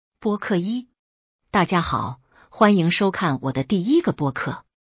播客1，大家好，欢迎收看我的第一个播客。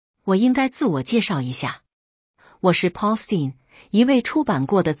我应该自我介绍一下，我是 Paulstein， 一位出版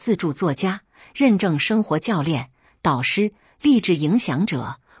过的自助作家，认证生活教练、导师、励志影响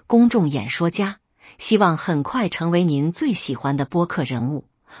者、公众演说家，希望很快成为您最喜欢的播客人物，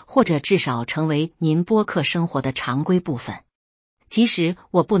或者至少成为您播客生活的常规部分。即使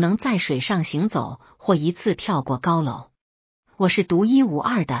我不能在水上行走或一次跳过高楼，我是独一无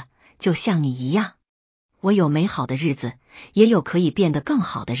二的，就像你一样。我有美好的日子，也有可以变得更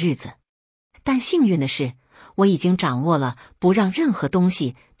好的日子。但幸运的是，我已经掌握了不让任何东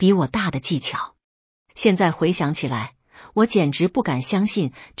西比我大的技巧。现在回想起来，我简直不敢相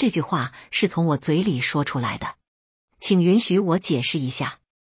信这句话是从我嘴里说出来的。请允许我解释一下。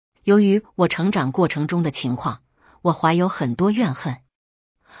由于我成长过程中的情况，我怀有很多怨恨，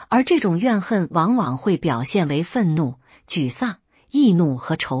而这种怨恨往往会表现为愤怒、沮丧、易怒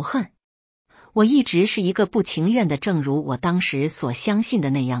和仇恨。我一直是一个不情愿的，正如我当时所相信的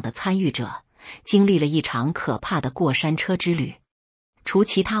那样的参与者，经历了一场可怕的过山车之旅。除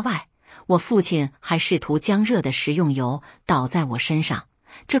其他外，我父亲还试图将热的食用油倒在我身上，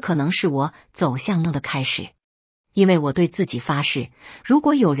这可能是我走向怒的开始。因为我对自己发誓，如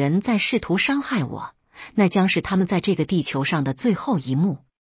果有人在试图伤害我，那将是他们在这个地球上的最后一幕。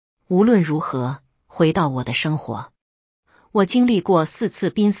无论如何，回到我的生活，我经历过4次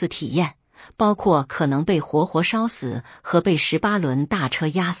濒死体验，包括可能被活活烧死和被18轮大车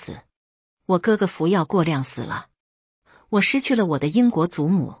压死。我哥哥服药过量死了。我失去了我的英国祖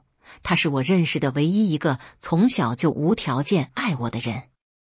母，她是我认识的唯一一个从小就无条件爱我的人。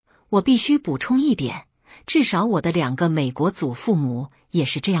我必须补充一点，至少我的2个美国祖父母也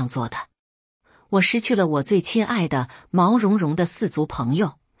是这样做的。我失去了我最亲爱的毛茸茸的4足朋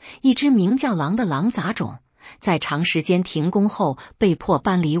友，一只名叫狼的狼杂种，在长时间停工后被迫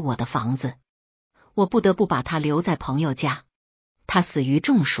搬离我的房子。我不得不把他留在朋友家，他死于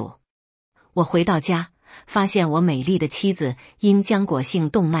中暑。我回到家，发现我美丽的妻子因浆果性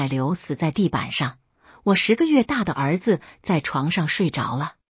动脉瘤死在地板上，我10个月大的儿子在床上睡着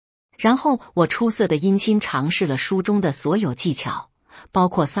了。然后我出色的殷勤尝试了书中的所有技巧，包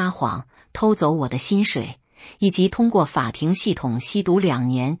括撒谎、偷走我的薪水，以及通过法庭系统吸毒2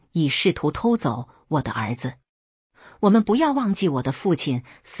年，以试图偷走我的儿子。我们不要忘记，我的父亲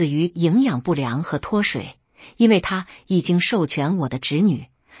死于营养不良和脱水，因为他已经授权我的侄女，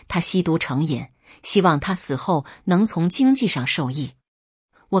他吸毒成瘾，希望他死后能从经济上受益。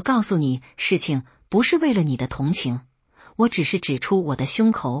我告诉你，事情不是为了你的同情，我只是指出我的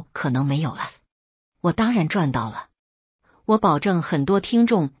胸口可能没有了。我当然赚到了。我保证很多听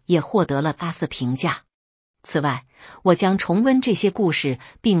众也获得了 S 评价。此外，我将重温这些故事，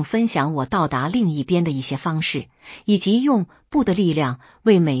并分享我到达另一边的一些方式，以及用不的力量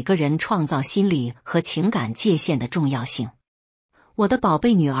为每个人创造心理和情感界限的重要性。我的宝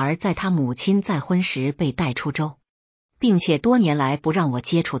贝女儿在她母亲再婚时被带出州，并且多年来不让我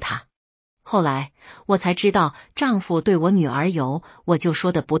接触她。后来我才知道，丈夫对我女儿有我就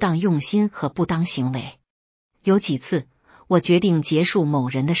说的不当用心和不当行为。有几次我决定结束某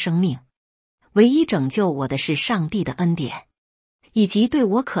人的生命，唯一拯救我的是上帝的恩典，以及对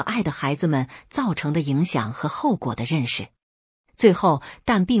我可爱的孩子们造成的影响和后果的认识。最后，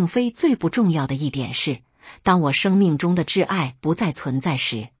但并非最不重要的一点是，当我生命中的挚爱不再存在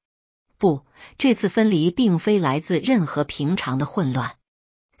时，不，这次分离并非来自任何平常的混乱。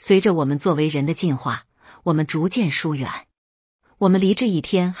随着我们作为人的进化，我们逐渐疏远。我们离这一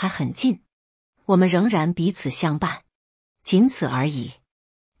天还很近，我们仍然彼此相伴，仅此而已。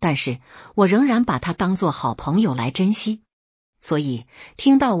但是我仍然把它当作好朋友来珍惜。所以，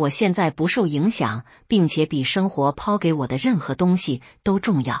听到我现在不受影响，并且比生活抛给我的任何东西都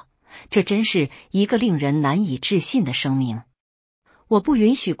重要，这真是一个令人难以置信的声明。我不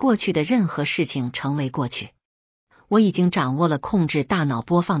允许过去的任何事情成为过去。我已经掌握了控制大脑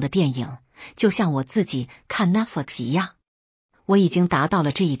播放的电影，就像我自己看 Netflix 一样。我已经达到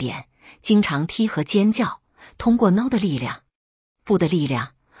了这一点，经常踢和尖叫，通过 No 的力量，不的力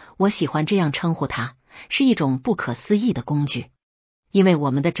量，我喜欢这样称呼它，是一种不可思议的工具。因为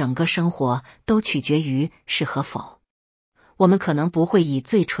我们的整个生活都取决于是和否。我们可能不会以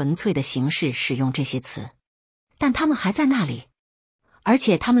最纯粹的形式使用这些词，但它们还在那里，而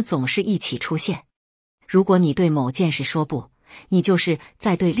且它们总是一起出现。如果你对某件事说不，你就是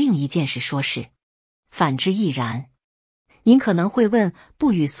在对另一件事说是，反之亦然。您可能会问，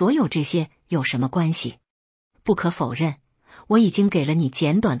不与所有这些有什么关系？不可否认，我已经给了你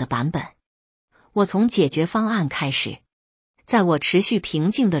简短的版本。我从解决方案开始，在我持续平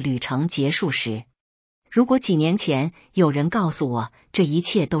静的旅程结束时，如果几年前有人告诉我这一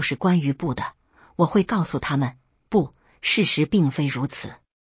切都是关于不的，我会告诉他们，不，事实并非如此。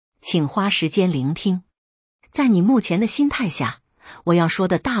请花时间聆听。在你目前的心态下，我要说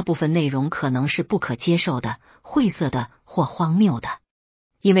的大部分内容可能是不可接受的、晦涩的或荒谬的。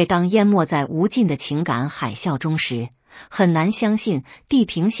因为当淹没在无尽的情感海啸中时，很难相信地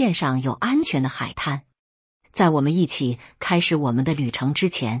平线上有安全的海滩。在我们一起开始我们的旅程之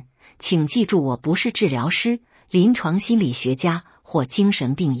前，请记住，我不是治疗师、临床心理学家或精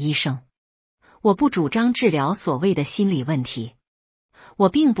神病医生。我不主张治疗所谓的心理问题。我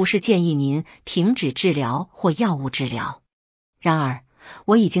并不是建议您停止治疗或药物治疗。然而，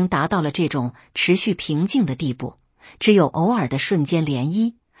我已经达到了这种持续平静的地步，只有偶尔的瞬间涟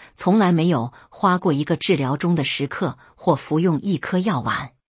漪，从来没有花过一个治疗中的时刻或服用一颗药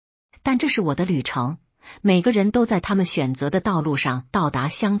丸。但这是我的旅程，每个人都在他们选择的道路上到达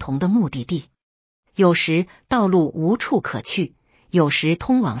相同的目的地。有时道路无处可去，有时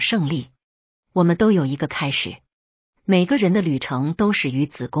通往胜利。我们都有一个开始，每个人的旅程都始于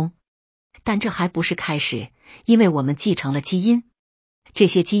子宫。但这还不是开始，因为我们继承了基因，这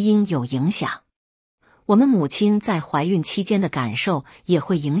些基因有影响。我们母亲在怀孕期间的感受也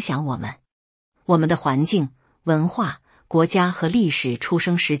会影响我们。我们的环境、文化、国家和历史出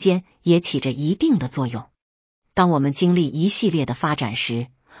生时间也起着一定的作用。当我们经历一系列的发展时，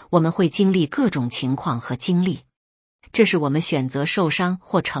我们会经历各种情况和经历，这是我们选择受伤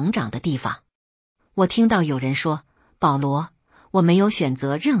或成长的地方。我听到有人说，保罗，我没有选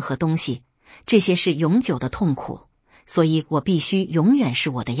择任何东西，这些是永久的痛苦，所以我必须永远是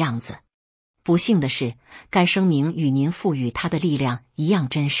我的样子。不幸的是，该声明与您赋予它的力量一样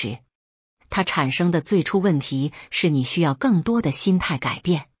真实。它产生的最初问题是你需要更多的心态改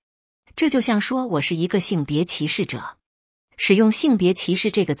变。这就像说我是一个性别歧视者。使用性别歧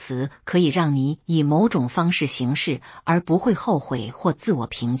视这个词可以让你以某种方式行事，而不会后悔或自我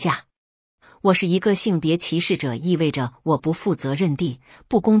评价。我是一个性别歧视者意味着我不负责任地、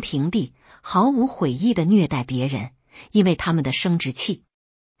不公平地、毫无悔意地虐待别人，因为他们的生殖器。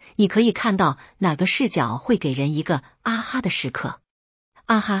你可以看到哪个视角会给人一个啊哈的时刻。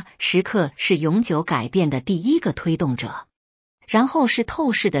啊哈时刻是永久改变的第一个推动者，然后是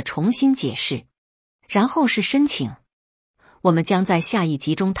透视的重新解释，然后是申请。我们将在下一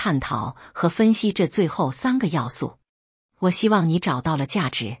集中探讨和分析这最后3个要素。我希望你找到了价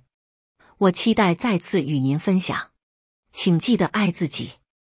值。我期待再次与您分享。请记得爱自己，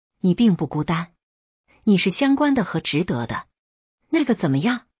你并不孤单，你是相关的和值得的。那个怎么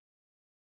样？